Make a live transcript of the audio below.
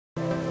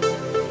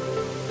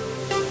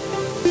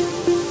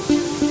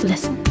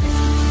Just listen.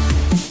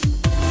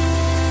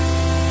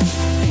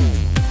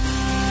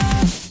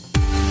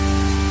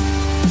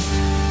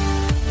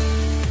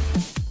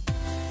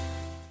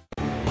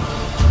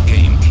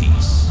 Game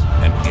keys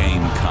and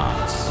game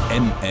cards.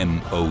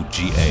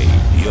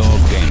 MMOGA,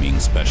 your gaming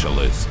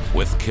specialist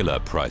with killer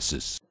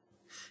prices.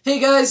 Hey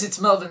guys, it's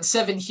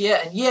Melvin7 here,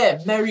 and yeah,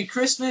 Merry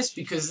Christmas,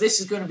 because this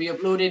is going to be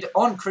uploaded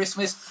on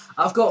Christmas.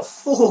 I've got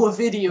 4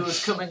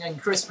 videos coming on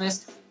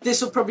Christmas.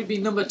 This will probably be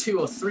number 2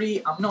 or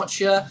 3, I'm not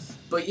sure.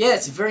 But yeah,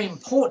 it's a very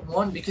important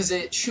one because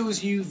it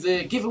shows you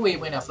the giveaway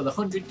winner for the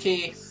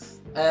 100k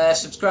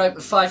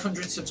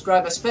 500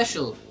 subscriber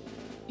special.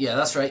 Yeah,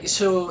 that's right.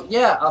 So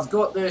yeah, I've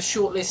got the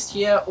shortlist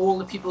here, all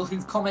the people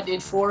who've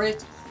commented for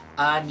it.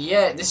 And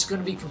yeah, this is going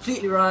to be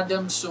completely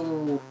random,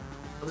 so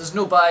there's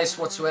no bias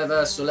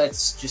whatsoever, so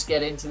let's just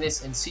get into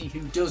this and see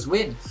who does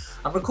win.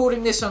 I'm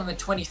recording this on the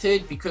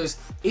 23rd because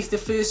if the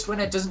first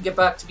winner doesn't get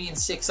back to me in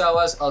 6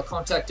 hours, I'll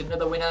contact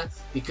another winner,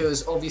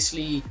 because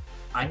obviously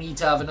I need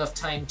to have enough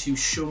time to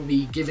show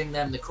me giving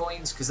them the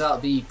coins, because that'll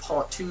be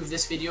part 2 of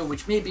this video,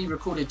 which may be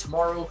recorded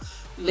tomorrow,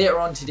 later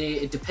on today.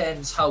 It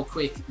depends how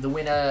quick the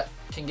winner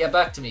can get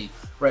back to me.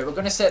 Right, we're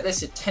going to set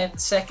this at 10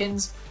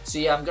 seconds, so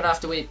yeah, I'm going to have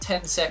to wait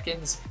 10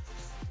 seconds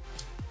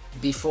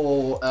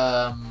before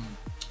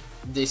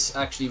this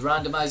actually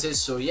randomizes.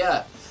 So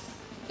yeah,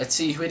 let's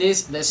see who it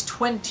is. There's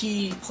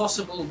 20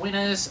 possible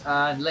winners,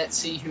 and let's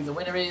see who the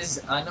winner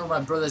is. I know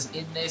my brother's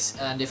in this,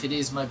 and if it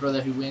is my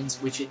brother who wins,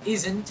 which it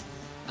isn't,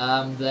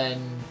 then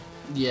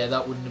yeah,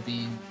 that wouldn't have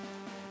been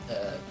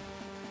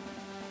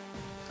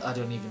I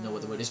don't even know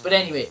what the word is, but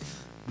anyway,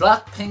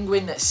 Black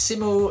Penguin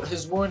Simo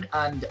has won,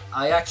 and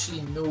I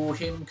actually know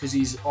him because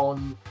he's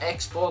on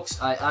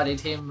Xbox. I added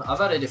him.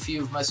 I've added a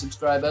few of my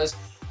subscribers.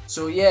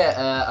 So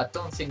yeah, I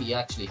don't think he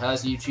actually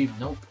has YouTube.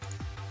 Nope.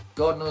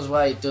 God knows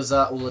why it does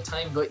that all the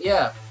time. But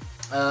yeah,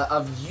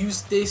 I've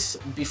used this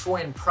before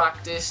in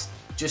practice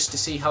just to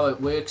see how it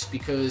works,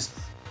 because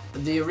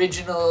the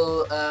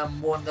original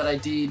one that I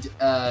did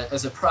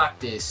as a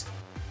practice,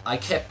 I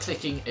kept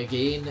clicking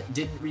again.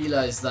 Didn't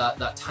realize that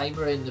that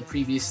timer in the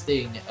previous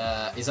thing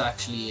is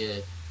actually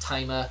a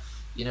timer.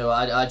 You know,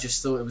 I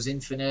just thought it was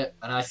infinite,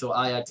 and I thought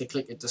I had to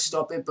click it to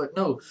stop it, but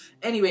no.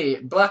 Anyway,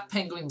 Black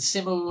Penguin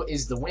Simo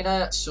is the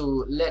winner,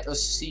 so let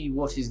us see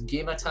what his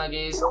gamer tag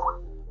is.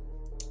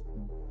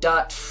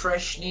 Dat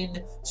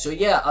Freshening. So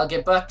yeah, I'll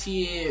get back to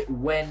you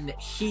when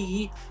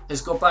he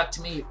has got back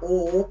to me,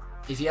 or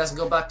if he hasn't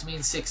got back to me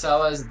in 6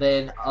 hours,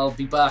 then I'll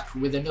be back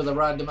with another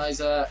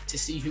randomizer to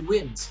see who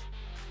wins.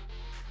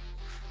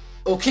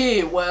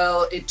 Okay,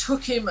 well, it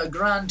took him a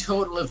grand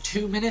total of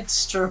 2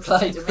 minutes to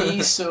reply to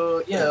me,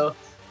 so, you know,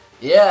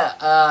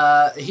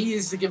 yeah, he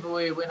is the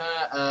giveaway winner.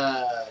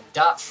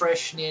 Dat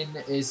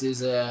Freshening is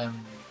his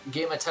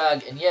gamer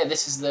tag, and yeah,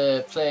 this is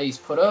the player he's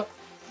put up.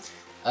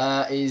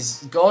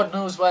 Is God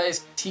knows why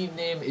his team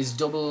name is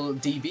Double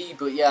DB,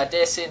 but yeah, I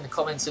dare say in the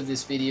comments of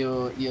this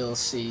video you'll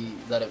see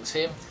that it was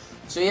him.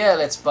 So yeah,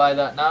 let's buy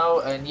that now,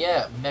 and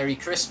yeah, Merry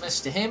Christmas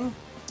to him.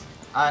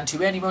 And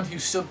to anyone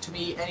who's subbed to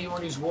me,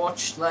 anyone who's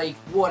watched, like,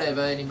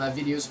 whatever, any of my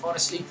videos,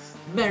 honestly,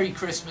 Merry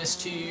Christmas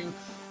to you.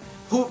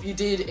 Hope you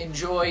did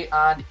enjoy,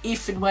 and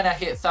if and when I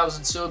hit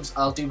 1,000 subs,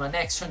 I'll do my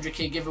next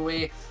 100k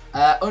giveaway.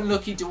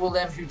 Unlucky to all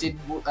them who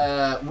didn't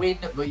win,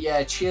 but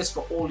yeah, cheers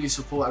for all your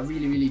support. I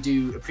really, really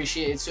do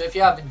appreciate it. So if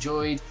you have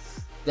enjoyed,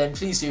 then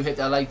please do hit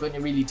that like button.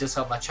 It really does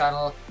help my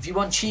channel. If you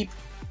want cheap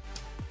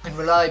and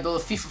reliable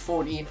FIFA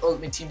 14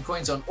 Ultimate Team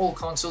coins on all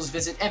consoles,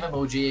 visit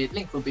MMOGA,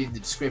 link will be in the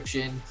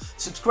description.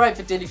 Subscribe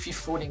for daily FIFA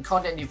 14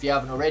 content if you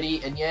haven't already,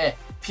 and yeah,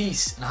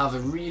 peace and have a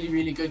really,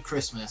 really good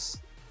Christmas.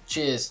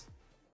 Cheers.